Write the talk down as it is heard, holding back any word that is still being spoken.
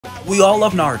We all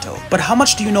love Naruto, but how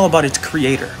much do you know about its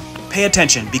creator? Pay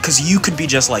attention, because you could be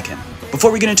just like him.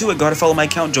 Before we get into it, go ahead and follow my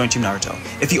account, join Team Naruto.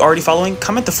 If you're already following,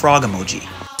 comment the frog emoji.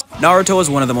 Naruto is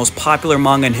one of the most popular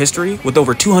manga in history, with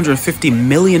over 250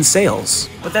 million sales.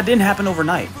 But that didn't happen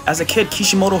overnight. As a kid,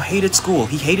 Kishimoto hated school,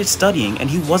 he hated studying, and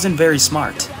he wasn't very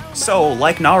smart. So,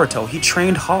 like Naruto, he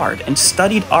trained hard and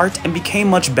studied art and became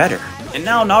much better. And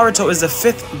now Naruto is the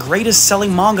 5th greatest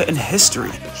selling manga in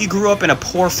history. He grew up in a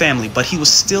poor family, but he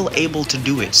was still able to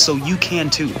do it, so you can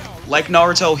too. Like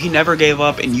Naruto, he never gave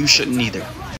up and you shouldn't either.